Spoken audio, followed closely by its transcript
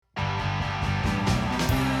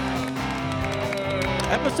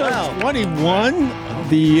Episode 21,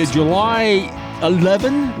 the July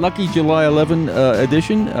 11, lucky July 11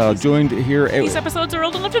 edition. Joined here. These episodes are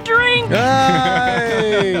old enough to drink.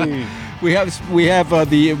 Hey! we have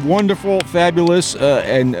the wonderful, fabulous,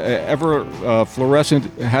 and ever fluorescent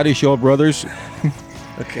Hattie Shaw brothers.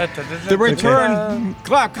 Okay. The return.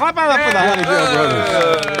 Clap it up for the Hattie Shaw brothers.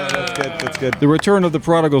 That's good. The return of the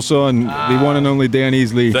prodigal son, the one and only Dan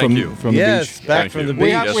Easley from the beach. Back from the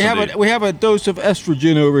beach. We have a dose of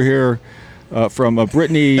estrogen over here from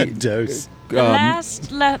Brittany. Dose.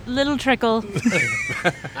 Last little trickle. Brittany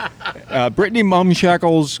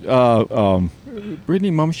Mumshackles.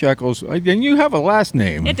 Brittany Mumshackles. And you have a last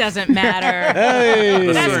name. It doesn't matter. Hey.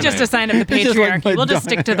 That's just a sign of the It's just like patriarchy. my We'll just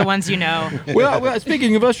dog. stick to the ones you know. Well,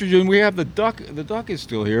 speaking of estrogen, we have the duck. The duck is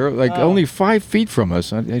still here, only 5 feet from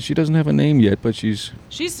us. She doesn't have a name yet, but she's.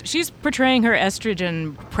 She's portraying her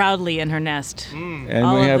estrogen proudly in her nest. And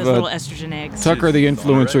All we of have those little estrogen eggs. Tucker, the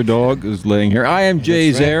influencer dog, is laying here. I am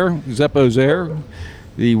Jay Zaire, Zeppo Zaire,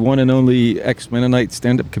 the one and only ex-Mennonite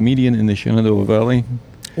stand-up comedian in the Shenandoah Valley.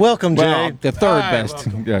 Welcome, Jay. Well, the third best.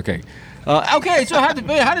 Okay. Okay, so how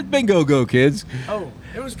did bingo go, kids? Oh,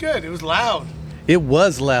 it was good. It was loud. It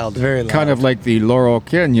was loud, very loud. Kind of like the Laurel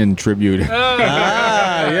Canyon tribute.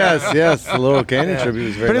 Yes. The Laurel Canyon tribute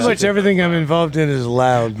was very Pretty loud. much everything I'm involved in is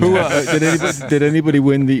loud. Who did anybody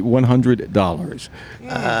win the $100?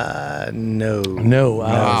 No.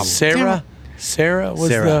 No. Sarah was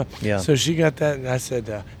Sarah, the. yeah. So she got that, and I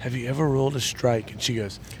said, "Have you ever rolled a strike?" And she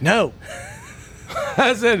goes, "No."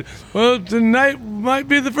 I said, "Well, tonight might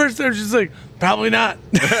be the first time." She's like, "Probably not."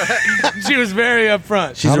 She was very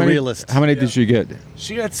upfront. She's a realist. How many did she get?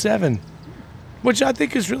 She got 7, which I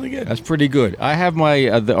think is really good. That's pretty good. I have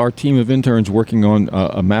our team of interns working on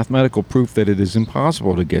a mathematical proof that it is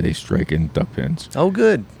impossible to get a strike in duck pens. Oh,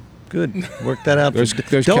 good. Work that out. There's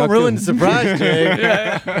Don't ruin the surprise,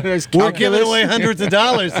 Jay. We're giving away hundreds of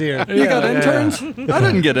dollars here. You got interns? I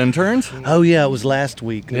didn't get interns. Oh, yeah, it was last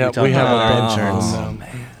week. that Yeah, talked we have about a bench. interns.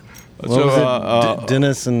 What So, was it?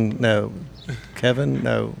 Dennis and Kevin?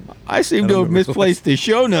 No. I seem to have misplaced the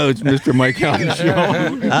show notes, Mr. Mike Allen Show.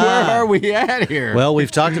 Where are we at here? Well,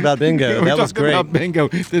 we've talked about bingo. we That was talked great. about bingo.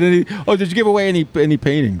 Did you give away any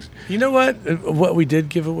paintings? You know what? What we did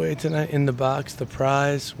give away tonight in the box, the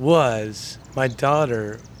prize was my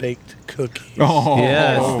daughter baked cookies. Oh,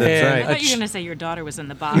 Yes, that's And I right. thought you were going to say your daughter was in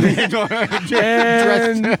the box. And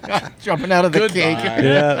jumping out of the cake.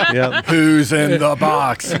 Yeah. Who's in the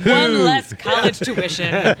box? One less college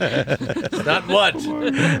tuition. not what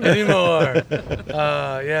anymore.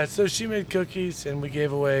 So she made cookies, and we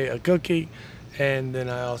gave away a cookie, and then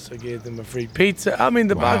I also gave them a free pizza. I mean,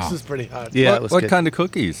 the box Wow. was pretty hot. Yeah, it was What good. kind of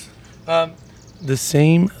cookies?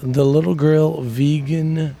 The Little Grill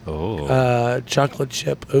vegan Oh. chocolate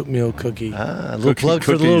chip oatmeal cookie. A little plug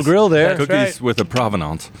for the little grill there. That's Cookies right. with a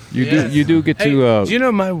provenance. You do get Hey, to. do you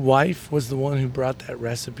know my wife was the one who brought that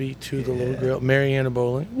recipe to the Little Grill? Mariana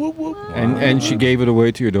Bowling. Whoop, whoop. And she gave it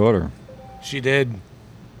away to your daughter. She did.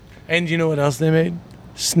 And you know what else they made?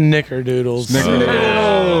 Snickerdoodles.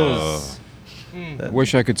 Snickerdoodles.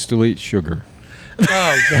 Wish I could still eat sugar.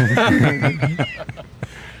 Oh, God.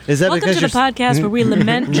 Is that Welcome because to the podcast where we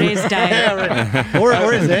lament Jay's diet. or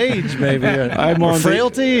his age, maybe. I'm Or on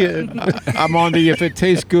frailty. I'm on the if it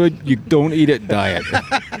tastes good, you don't eat it diet.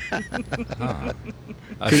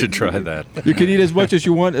 I should try that. You can eat as much as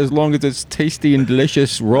you want as long as it's tasty and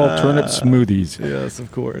delicious raw turnip smoothies. Yes,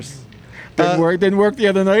 of course. Didn't work the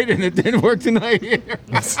other night, and it didn't work tonight either.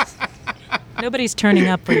 Nobody's turning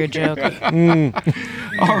up for your joke. All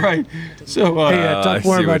right. So, Hey, talk I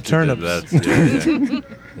more see about what you did. turnips.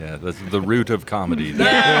 Yeah, that's the root of comedy.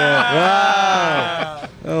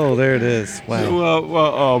 Oh, there it is.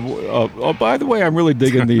 Wow. by the way, I'm really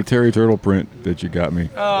digging the Terry Turtle print that you got me.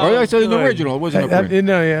 Or I said an good. original. It wasn't a print.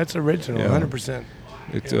 No, yeah, it's original, Yeah. 100%.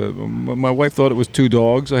 It's my wife thought it was 2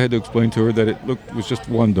 dogs. I had to explain to her that it was just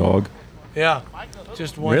 1 dog. Yeah,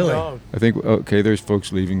 just one Really? dog. I think there's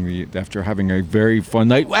folks leaving after having a very fun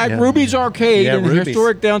night at Yeah. Ruby's Arcade Yeah, in Ruby's.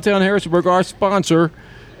 historic downtown Harrisonburg, our sponsor.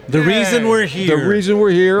 The reason we're here. The reason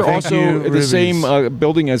we're here, Thank also you, the Ruby's. same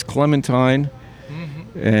building as Clementine,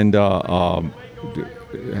 and we're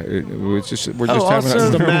just having also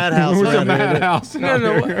the madhouse. We're the around here. madhouse.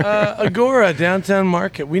 No, Agora, downtown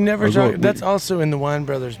market. We never Agora, talk. That's also in the Wine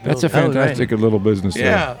Brothers building. That's a fantastic little business.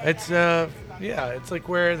 there. Yeah, it's like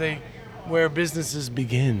where businesses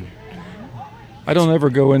begin. I don't ever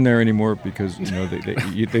go in there anymore because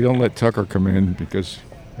they don't let Tucker come in because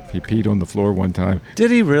he peed on the floor one time.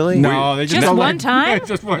 Did he really? No, they Just don't one time?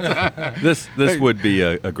 Just one time. This would be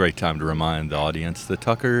a great time to remind the audience that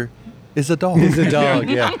Tucker Is a dog. Is a dog.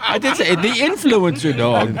 Yeah. I did say the influencer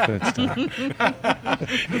dog.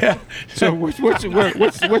 Yeah. So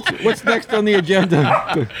what's next on the agenda?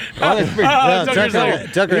 Oh, that's pretty, Yeah,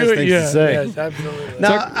 Tucker has things to say. Yes, absolutely.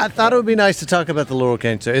 Now, I thought it would be nice to talk about the Laurel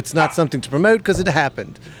Canyon Show. It's not something to promote because it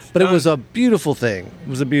happened, but it was a beautiful thing. It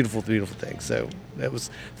was a beautiful, beautiful thing. So it was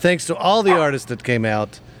thanks to all the artists that came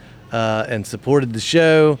out and supported the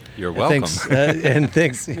show. You're welcome.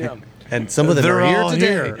 Thanks. And some of them They're are here all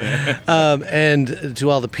today. And to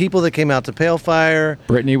all the people that came out to Pale Fire.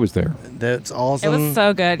 Brittany was there. That's It awesome. was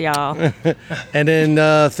so good, y'all. And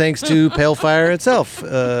then thanks to Pale Fire itself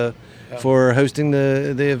for hosting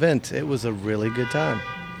the event. It was a really good time.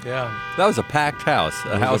 Yeah. That was a packed house.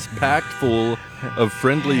 A house packed full of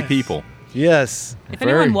friendly people. Yes. If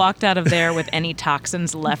anyone walked out of there with any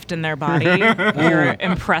toxins left in their body, you're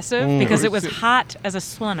impressive because it was hot as a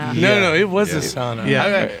sauna. No, it was a sauna.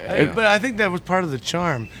 Yeah. But I think that was part of the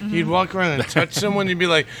charm. You'd walk around and touch someone, you'd be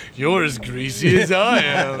like, "You're as greasy as I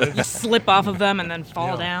am." Slip off of them and then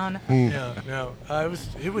fall down. Yeah, no,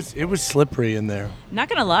 it was slippery in there. Not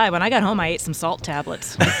gonna lie, when I got home, I ate some salt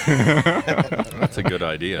tablets. That's a good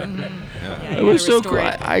idea. Yeah, It you was gotta so cool.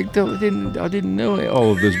 restore it. I didn't know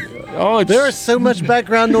all of this. Oh, There is so much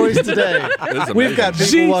background noise today. is We've got people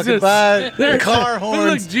Jesus. walking by, car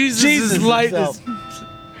horns. Look, Jesus is light as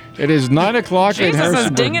it is 9 o'clock in Jesus is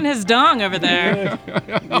Harrisonburg. dinging his dong over there.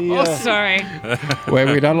 Oh, sorry. Wait,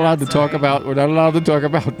 we're not allowed to talk about. We're not allowed to talk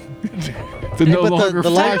about the no but the- longer the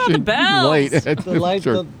light- Turn on the flashing bells. light. At The light,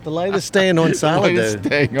 church. the light is staying on solid light is though,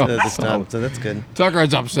 staying on this time, solid. so that's good. Tucker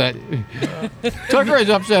is upset. Tucker is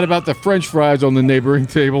upset about the French fries on the neighboring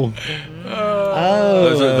table.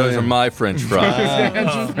 Those are my French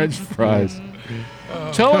fries. French fries.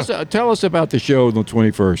 Tell us about the show on the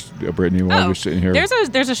 21st, Brittany, while you're sitting here.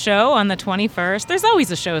 There's a show on the 21st. There's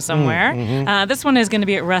always a show somewhere. This one is going to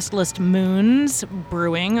be at Restless Moons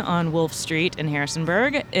Brewing on Wolf Street in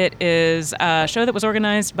Harrisonburg. It is a show that was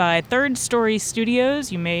organized by Third Story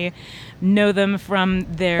Studios. You may know them from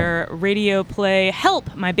their radio play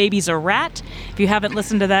Help, My Baby's a Rat. If you haven't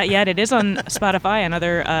listened to that yet, it is on Spotify and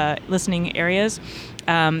other listening areas.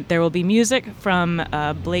 There will be music from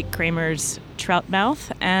Blake Kramer's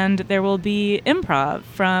Troutmouth, and there will be improv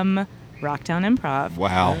from Rocktown Improv.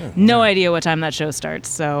 Wow. No idea what time that show starts,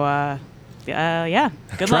 so yeah,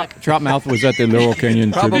 good luck. Troutmouth was at the Laurel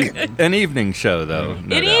Canyon Probably tribute. an evening show, though.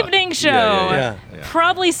 no An doubt. evening show. Yeah.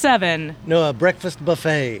 Probably 7. No, a breakfast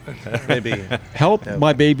buffet, maybe. Help,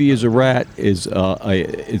 My Baby is a Rat is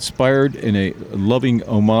inspired in a loving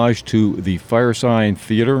homage to the Firesign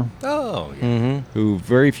Theater, Oh, yeah. who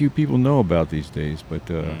very few people know about these days. But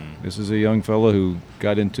this is a young fellow who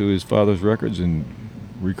got into his father's records and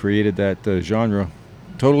recreated that genre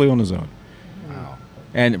totally on his own. Wow.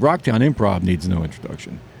 And Rocktown Improv needs no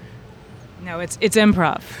introduction. No, it's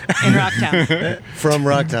improv in Rocktown. From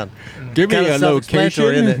Rocktown. Give me Kind of a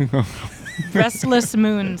self-explanatory, location. Restless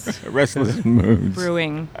Moons Restless Moons.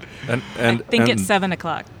 Brewing. And I think and it's 7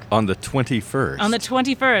 o'clock. on the 21st. On the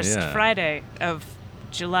 21st, Yeah. Friday of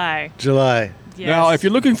July. July. Yes. Now, if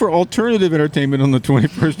you're looking for alternative entertainment on the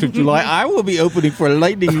 21st of July, I will be opening for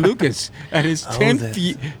Lightning Lucas at his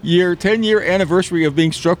 10-year anniversary of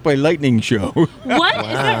being struck by lightning show. What? Is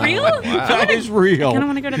that real? That is I real. kind of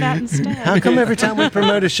want to go to that instead. How come every time we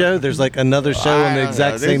promote a show, there's like another show on the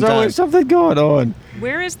exact same There's time? always something going on.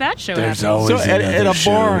 Where is that show There's happening? always So at a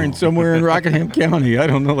barn somewhere in Rockingham County. I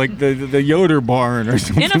don't know, like the Yoder barn or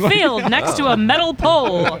something. In a field next to a metal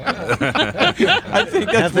pole. I think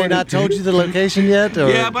that's Have they what not told you the location yet? Or?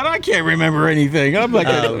 Yeah, but I can't remember anything. I'm like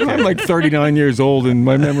okay. I'm like 39 years old, and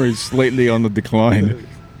my memory is slightly on the decline.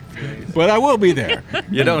 But I will be there.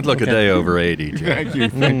 You don't look a day over 80, Jay. Thank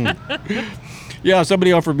you. Yeah,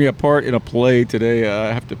 somebody offered me a part in a play today.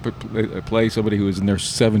 I have to play somebody who is in their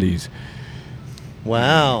 70s.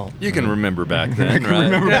 Wow. You can remember back then,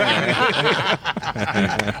 right?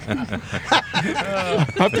 I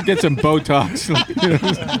have to get some Botox.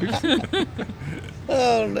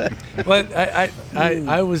 Oh, no. But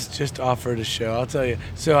I was just offered a show. I'll tell you.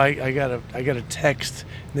 So I got a text,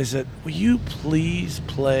 and they said, "Will you please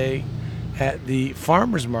play at the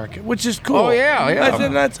farmers market?" Which is cool. Oh, yeah, yeah. I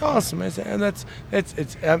said that's awesome. I said,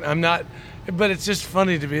 and I'm not, but it's just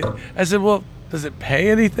funny to be. I said, well, does it pay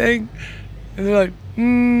anything? And they're like,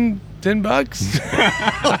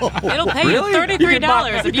 $10. It'll pay Really? you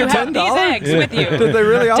 $33 if you have these $10? eggs with you. Did they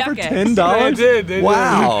really offer Duck eggs. $10? They did.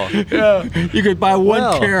 Wow. You could buy one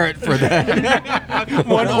Well. carrot for that.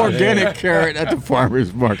 One organic carrot at the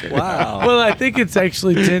farmer's market. Wow. Well, I think it's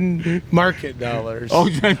actually 10 market dollars. Oh,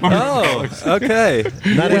 Okay.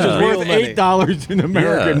 Not which even is real worth money. $8 in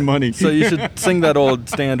American Yeah. money. So you should sing that old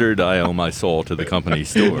standard, "I owe my soul to the company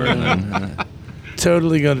store." And then,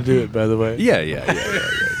 Totally going to do it, by the way. yeah.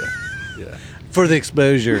 For the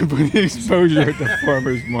exposure. Exposure at the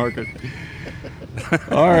farmer's market.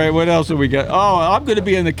 All right, what else have we got? Oh, I'm going to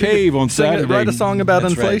be in the cave on Sing it, Saturday. write a song about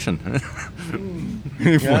That's right. inflation.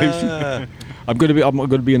 Inflation. Ah. I'm going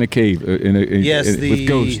to be in a cave Yes, with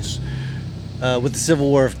ghosts. With the Civil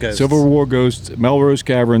War of Ghosts. Civil War ghosts, Melrose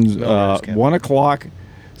Caverns, Melrose Caverns. 1 o'clock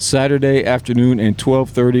Saturday afternoon and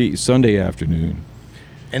 12:30 Sunday afternoon.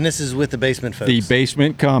 And this is with the Basement folks. The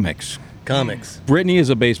Basement Comics. Comics. Brittany is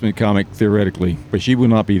a basement comic theoretically, but she will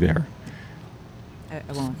not be there. I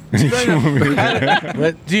won't.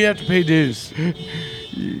 But do you have to pay dues?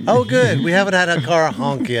 Oh, good. We haven't had a car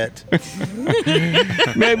honk yet.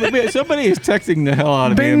 Man, somebody is texting the hell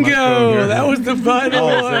out of me. in my phone Bingo! here. That was the final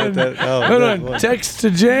Oh, is one. that- oh, Hold that on. one. Text to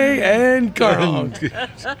Jay and Carl.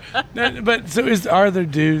 But so are there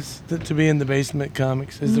dues to be in the basement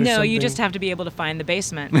comics? Is there No, you something- just have to be able to find the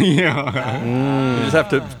basement. Yeah. You just have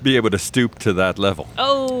to be able to stoop to that level.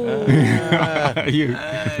 Oh, you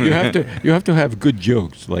have to have good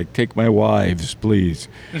jokes like "Take my wives, please."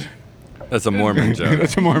 That's a Mormon joke.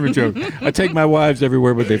 That's a Mormon joke. I take my wives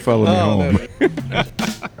everywhere, but they follow me home.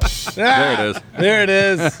 There it is. There it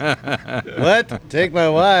is. What? Take my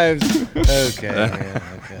wives. Okay. Yeah,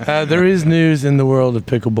 okay. There is news in the world of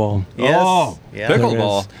pickleball. Yes. Oh, Yeah. There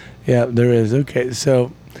Pickleball. is. Yeah, there is. Okay,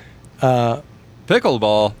 so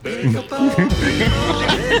Pickleball.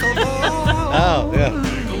 Oh, yeah.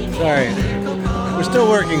 Sorry. We're still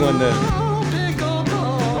working on the.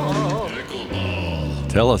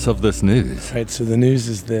 Tell us of this news. right, so the news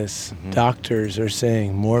is this: doctors are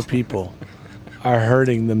saying more people are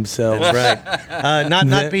hurting themselves. That's right.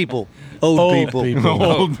 Not people. Old people.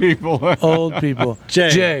 old people. Old people.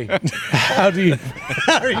 Jay. How do you?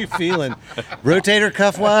 How are you feeling? Rotator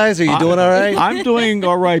cuff wise, are you doing all right? I'm doing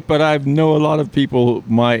all right, but I know a lot of people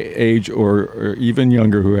my age or even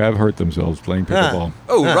younger who have hurt themselves playing pickleball.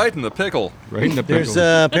 Oh, right in the pickle. Right in the There's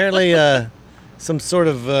pickle. apparently some sort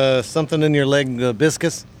of something in your leg,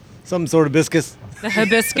 biscus. Some sort of biscus. the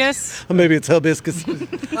hibiscus. Or maybe it's hibiscus.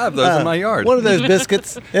 I have those in my yard. One of those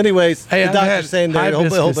biscuits. Anyways, Hey, the I've had doctor's saying there a whole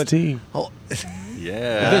hibiscus bunch. tea. Oh,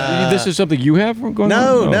 Yeah. This is something you have going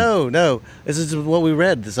no, on? no. This is what we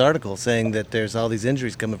read. This article saying that there's all these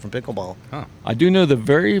injuries coming from pickleball. I do know the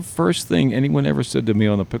very first thing anyone ever said to me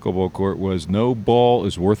on the pickleball court was, "No ball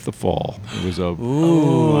is worth the fall." It was a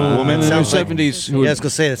woman in her Sounds like- 70s who Yeah, I had was gonna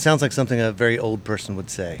say it sounds like something a very old person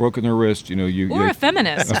would say. broken their wrist. You know, Or a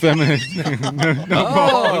feminist. a feminist.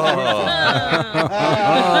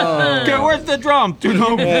 Okay, where's the drum? You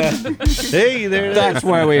know, Hey, there it is. that's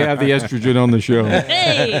why we have the estrogen on the show.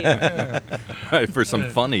 Hey! For some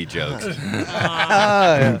funny jokes.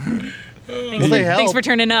 Thanks, they thanks help. for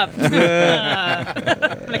turning up. I'm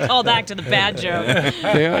gonna call back to the bad joke.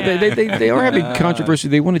 They are having controversy.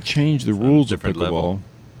 They want to change the rules of different pickleball.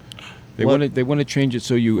 level. They want to change it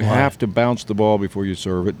so you have to bounce the ball before you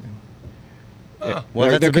serve it. Well,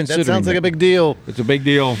 They're that considering sounds like it. a big deal. It's a big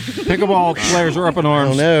deal. Pickleball players are up in I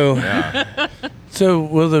arms. don't know. So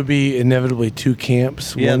will there be inevitably two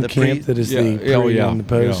camps? Yeah, One the pre- camp that is Yeah, the yeah, oh, pre yeah, and the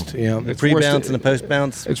post. yeah. Yeah. It's Pre-bounce worse and the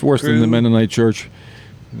post-bounce. It's worse than crew. the Mennonite Church.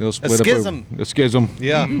 They'll split schism. up a schism.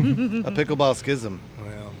 Yeah, a pickleball schism.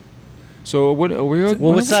 So what? Well,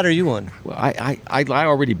 what side are you on? I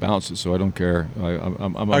already bounced it, so I don't care.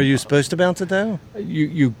 I'm Are you supposed to bounce it though?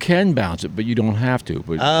 You can bounce it, but you don't have to.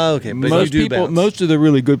 But Oh, okay. But most you do people, bounce. most of the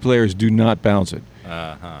really good players do not bounce it.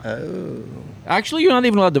 Oh. Actually, you're not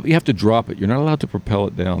even allowed to. You have to drop it. You're not allowed to propel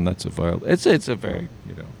it down. That's a violation. It's a very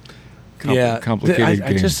complicated I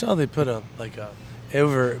game. just saw they put a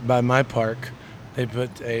over by my park. They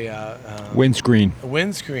put a Windscreen.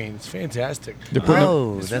 windscreen. It's fantastic. They're putting them,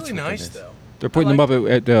 Oh, It's that's really what that nice is. though. they're putting I them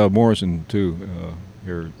like up at Morrison too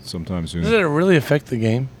here sometime soon. Does it really affect the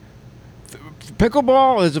game?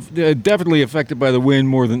 Pickleball is definitely affected by the wind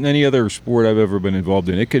more than any other sport I've ever been involved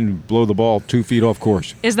in. It can blow the ball 2 feet off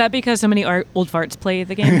course. Is that because so many old farts play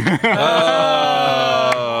the game?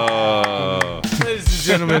 Oh. Ladies and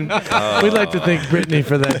gentlemen, we'd like to thank Brittany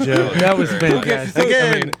for that joke. That was fantastic.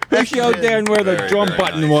 Again, Who showed Dan where the Very, drum very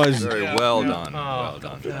button nice. was? Very well done. Well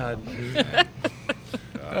done.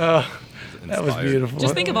 That was beautiful.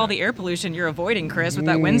 Just think of all the air pollution you're avoiding, Chris, with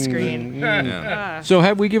that windscreen. Yeah. So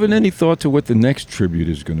have we given any thought to what the next tribute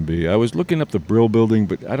is going to be? I was looking up the Brill Building,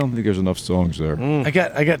 but I don't think there's enough songs there. I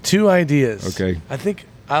got 2 ideas. Okay. I think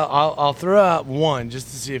I'll throw out one just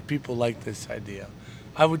to see if people like this idea.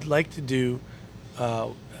 I would like to do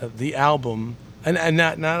the album, and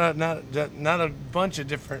not a bunch of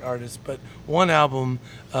different artists, but one album.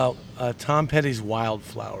 Tom Petty's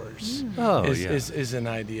Wildflowers is an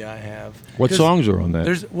idea I have. What 'Cause songs are on that?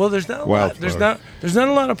 There's not a lot. Wildflowers. There's not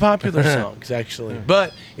a lot of popular songs actually,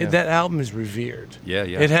 but that album is revered. Yeah,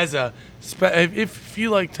 yeah. It has a if you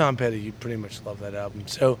like Tom Petty, you pretty much love that album.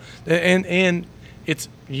 So and it's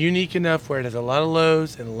unique enough where it has a lot of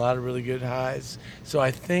lows and a lot of really good highs. So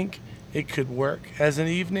I think it could work as an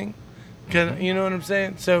evening. You know what I'm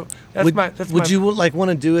saying? So would you want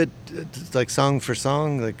to do it like song for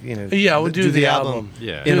song, like Yeah, we'll do the album.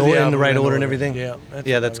 Yeah. in Do the right order and everything. Yeah,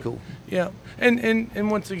 That's cool. Yeah, and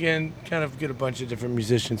once again, kind of get a bunch of different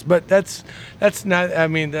musicians. But that's not. I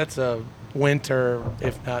mean, that's a winter,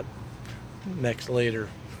 if not later.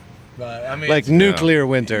 But I mean, Like nuclear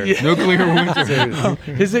winter. Yeah. Nuclear winter.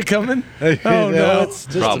 Is it coming? Oh no. it's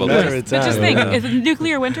just Probably. a matter of time. But just think, if it's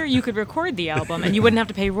nuclear winter, you could record the album and you wouldn't have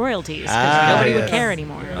to pay royalties because nobody would yes. care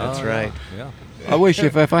anymore. That's right. Yeah. I wish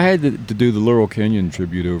if I had to do the Laurel Canyon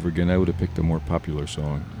tribute over again, I would have picked a more popular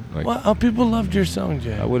song. Like Well, people loved your song,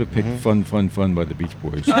 Jay. I would have picked "Fun, Fun, Fun" by the Beach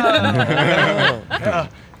Boys.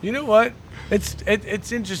 You know what?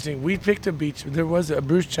 It's interesting. We picked a beach. There was a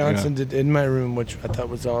Bruce Johnson did "In My Room," which I thought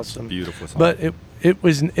was awesome. Beautiful song. But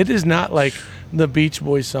it is not like the Beach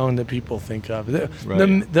Boys song that people think of.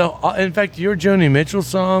 In fact, your Joni Mitchell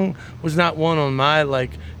song was not one on my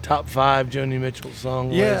top 5 Joni Mitchell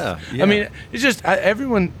song Yeah, list. yeah. I mean, it's just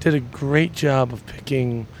everyone did a great job of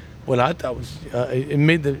picking what I thought was it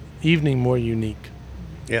made the evening more unique.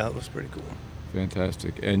 Yeah, it was pretty cool.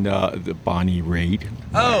 Fantastic. And the Bonnie Raitt.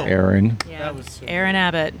 Oh. Aaron. Yeah. That was so Aaron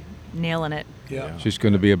Abbott, nailing it. Yeah, She's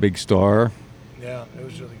going to be a big star. yeah, it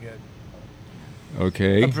was really good.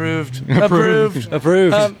 Okay. Approved. Approved.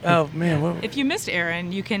 Approved. Oh man, what? If you missed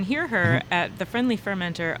Erin, you can hear her at the Friendly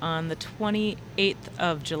Fermenter on the 28th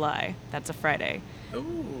of July. That's a Friday.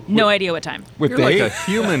 No idea what time. With You're like the a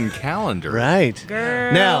human calendar. Right.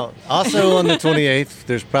 Girl. Now, also on the 28th,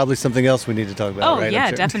 there's probably something else we need to talk about, Oh, right? I'm yeah,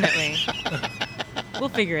 sure. definitely. We'll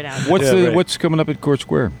figure it out. What's coming up at Court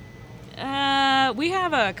Square? We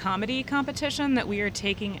have a comedy competition that we are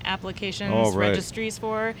taking applications, Oh, right. registries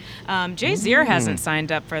for. Jay Zier hasn't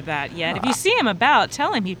signed up for that yet. If you see him about,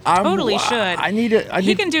 tell him he totally should.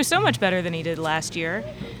 He can do so much better than he did last year.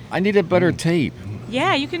 I need a better tape.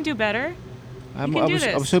 Yeah, you can do better. I can do was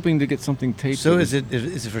this. hoping to get something taped. So that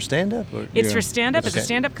is it for stand-up? Or? It's Yeah. for stand-up. It's a Okay.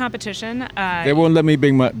 stand-up competition. They won't let me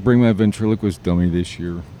bring my ventriloquist dummy this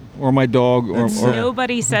year, or my dog, or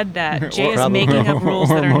Nobody said that. Jay is Probably. making up rules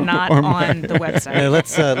that are not or on the website. Yeah,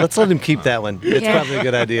 let's let him keep that one. It's Yeah. probably a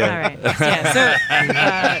good idea. All right.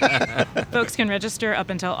 Yeah. So folks can register up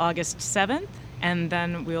until August 7th, and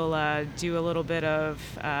then we'll do a little bit of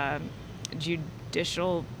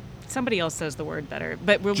judicial. Somebody else says the word better,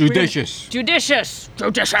 but Judicious. Judicious.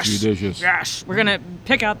 Judicious. Yes. We're gonna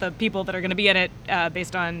pick out the people that are gonna be in it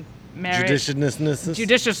based on merit.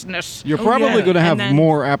 Judiciousness. You're probably yeah. going to have And then-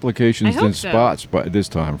 more applications I hope than so. spots by this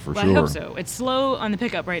time for Well, sure. I hope so. It's slow on the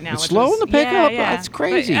pickup right now. It's which slow is- on the pickup? Yeah. That's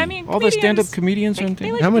crazy. But, I mean, All the stand-up comedians, comedians they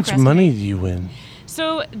and like How to much procrastinate. money do you win?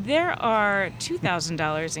 So there are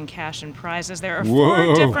 $2,000 in cash and prizes. There are Whoa.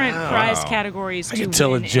 4 different prize categories I to can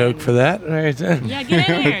tell a win joke in. for that right there. Yeah, get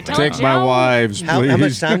in here. Tell Take it, my Joe. wives, How please.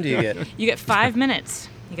 much time do you get? You get 5 minutes.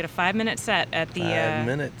 You get a 5-minute set at the 5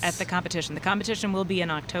 minutes. at the competition. The competition will be in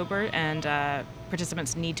October, and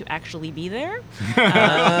participants need to actually be there.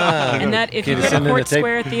 And that if you Get go us to in the tape.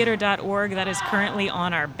 courtsquaretheater.org, that is currently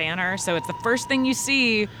on our banner. So it's the first thing you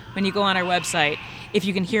see when you go on our website. If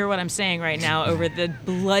you can hear what I'm saying right now over the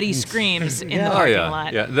bloody screams in the Oh parking yeah,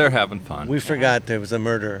 lot. yeah, they're having fun. We forgot there was a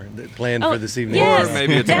murder planned Oh, for this evening. yes. Or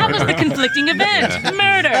maybe it's that was murder. the conflicting event.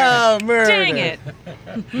 Murder. Oh, murder. Dang it.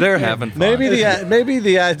 They're having fun. Maybe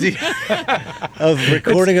the idea of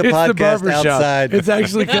recording a It's the podcast barber shop. outside. It's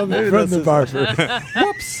actually coming from the barber.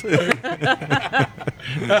 Whoops.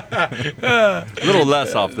 A little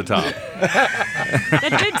less off the top.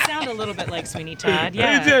 That did sound a little bit like Sweeney Todd.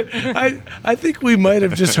 Yeah. It did. I think we might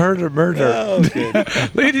have just heard a murder. Oh,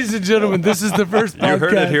 good. Ladies and gentlemen, this is the first podcast. You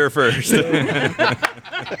heard it here first.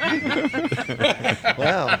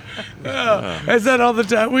 Wow. Is that all the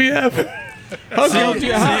time we have?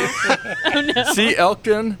 See,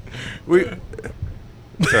 Elkton,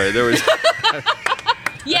 Sorry, there was.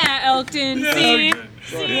 Yeah, Elkton. See?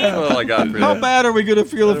 That's all I got for How that. bad are we going to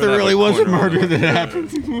feel if there have really a was a corner on murder that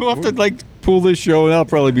happened? We'll have to pull this show, and that'll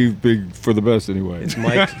probably be big for the best anyway. It's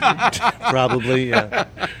Mike, probably. Yeah.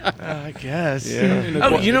 I guess. Yeah.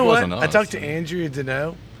 Oh, you know what? wasn't I us. talked to Andrea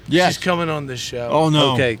Deneau. Yes. She's coming on this show. Oh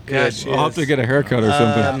no. Okay, Yeah, good. she I'll have to is. get a haircut or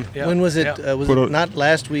something. Yeah. When was it? Yeah. Was Put it a- not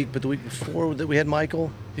last week, but the week before that we had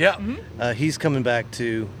Michael? Yeah. He's coming back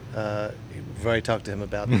to. We've already talked to him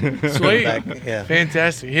about. Sweet. Back, yeah.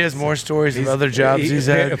 Fantastic. He has more stories of other jobs he's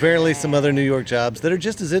had. Apparently, some other New York jobs that are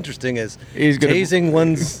just as interesting as He's gonna- tasing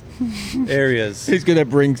one's areas. He's gonna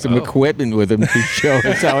bring some equipment with him to show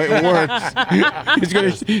us how it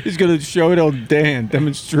works. he's gonna show it on Dan,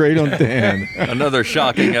 demonstrate on Dan. Another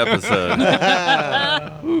shocking episode.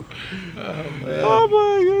 Oh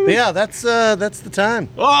my But yeah, that's the time.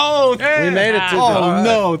 God! Oh, We made it to. oh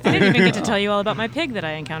no! I didn't even get to tell you all about my pig that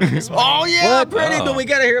I encountered this morning. Oh yeah, What? Brittany, but we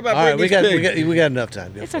gotta hear about All right, we Brittany's got pig. we got enough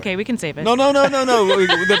time. Go It's for it. okay, we can save it. No.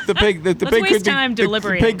 The pig. The Let's pig waste could be time the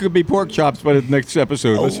deliberating. pig could be pork chops by the next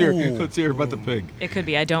episode. Let's hear. Oh. Let's hear about the pig. It could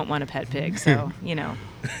be. I don't want a pet pig, so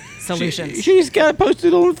solutions. She's got it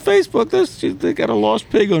posted on Facebook. They got a lost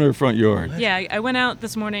pig on her front yard. Yeah, I went out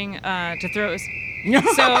this morning to throw. So,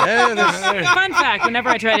 Yeah, there's- fun fact: whenever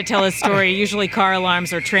I try to tell a story, usually car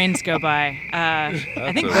alarms or trains go by.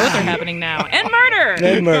 I think both are happening now, and murder.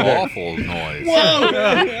 and murder. Awful noise.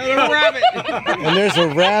 And there's a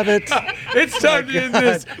rabbit. It's time to end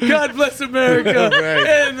this. God bless America Right.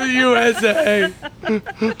 and the USA.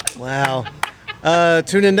 Wow.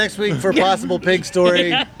 Tune in next week for a possible pig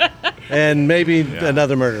story and maybe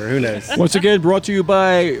another murder. Who knows? Once again, brought to you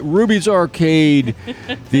by Ruby's Arcade,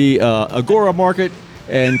 the Agora Market,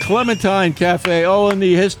 and Clementine Cafe, all in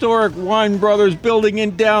the historic Wine Brothers building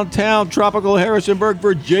in downtown tropical Harrisonburg,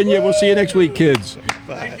 Virginia. We'll see you next week, kids.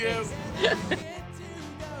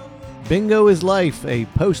 Bingo is Life, a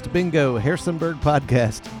post-bingo Harrisonburg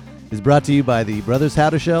podcast, is brought to you by the Brothers How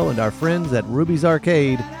to Show and our friends at Ruby's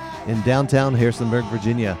Arcade in downtown Harrisonburg,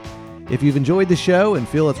 Virginia. If you've enjoyed the show and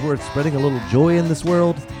feel it's worth spreading a little joy in this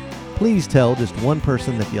world, please tell just one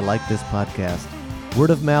person that you like this podcast. Word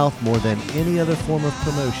of mouth, more than any other form of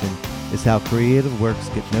promotion, is how creative works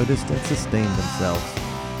get noticed and sustain themselves.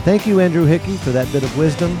 Thank you, Andrew Hickey, for that bit of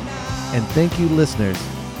wisdom, and thank you, listeners,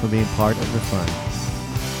 for being part of the fun.